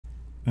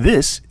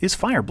This is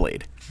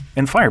Fireblade,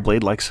 and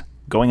Fireblade likes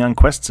going on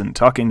quests and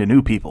talking to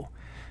new people.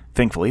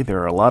 Thankfully, there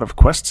are a lot of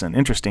quests and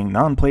interesting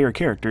non-player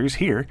characters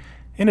here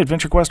in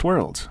AdventureQuest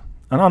Worlds.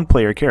 A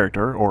non-player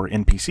character, or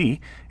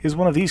NPC, is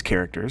one of these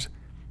characters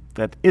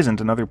that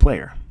isn't another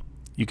player.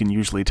 You can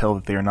usually tell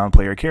that they are a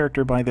non-player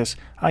character by this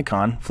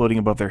icon floating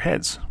above their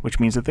heads,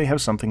 which means that they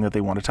have something that they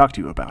want to talk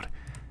to you about.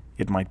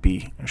 It might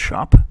be a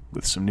shop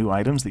with some new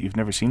items that you've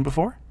never seen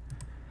before.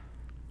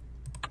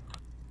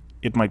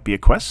 It might be a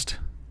quest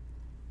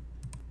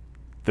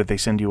that they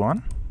send you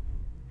on.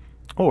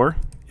 Or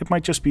it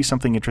might just be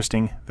something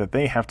interesting that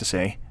they have to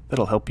say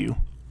that'll help you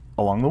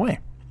along the way.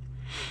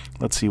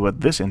 Let's see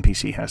what this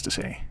NPC has to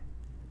say.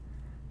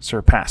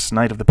 Surpass,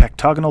 Knight of the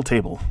Pectagonal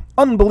Table.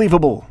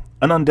 Unbelievable!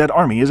 An undead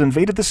army has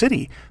invaded the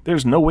city.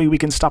 There's no way we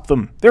can stop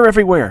them. They're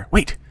everywhere.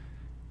 Wait,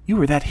 you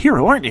were that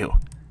hero, aren't you?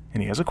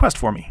 And he has a quest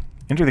for me.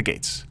 Enter the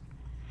gates.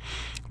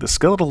 The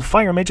skeletal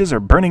fire mages are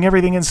burning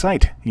everything in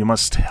sight. You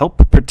must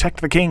help protect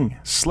the king.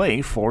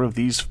 Slay 4 of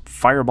these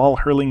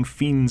fireball-hurling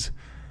fiends,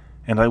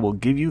 and I will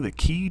give you the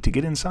key to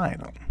get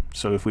inside.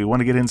 So if we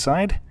want to get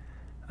inside,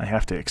 I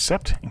have to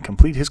accept and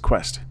complete his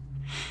quest.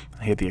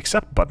 I hit the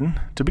accept button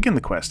to begin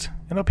the quest,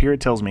 and up here it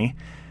tells me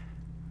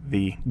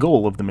the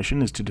goal of the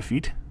mission is to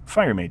defeat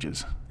fire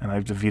mages, and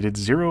I've defeated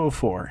 0 of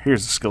 4.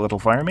 Here's the skeletal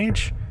fire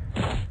mage,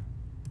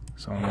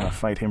 so I'm going to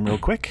fight him real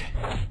quick.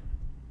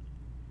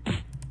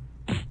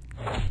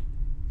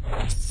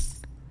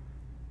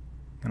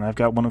 And I've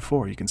got 1 of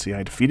 4. You can see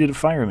I defeated a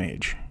fire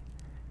mage.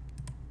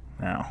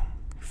 Now,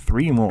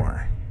 3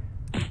 more.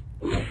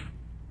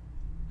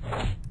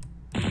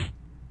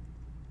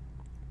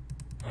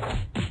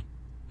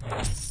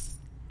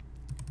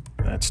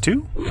 That's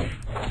 2.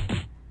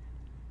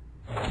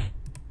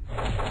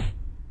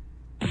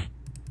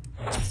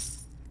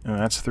 And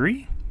that's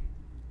 3.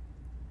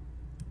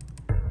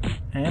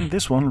 And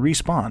this one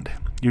respawned.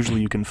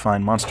 Usually you can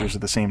find monsters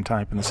of the same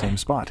type in the same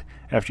spot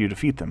after you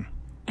defeat them.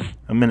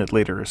 A minute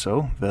later or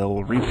so,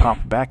 they'll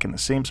repop back in the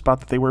same spot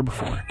that they were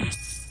before.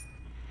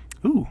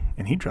 Ooh,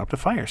 and he dropped a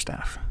fire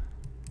staff.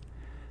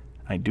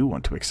 I do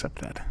want to accept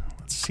that.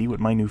 Let's see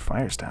what my new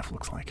fire staff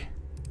looks like.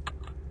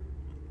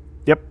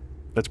 Yep,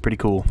 that's pretty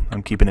cool.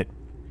 I'm keeping it.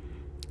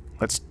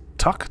 Let's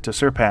talk to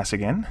Surpass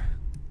again.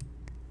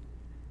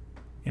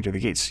 Enter the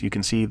gates. You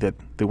can see that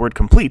the word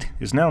complete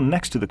is now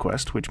next to the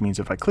quest, which means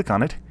if I click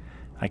on it,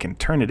 I can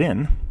turn it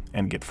in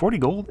and get 40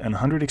 gold and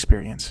 100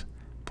 experience.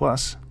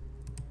 Plus,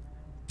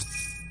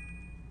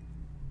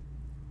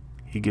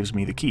 he gives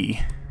me the key,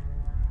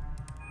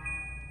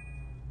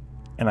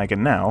 and I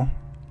can now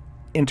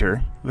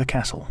enter the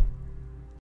castle.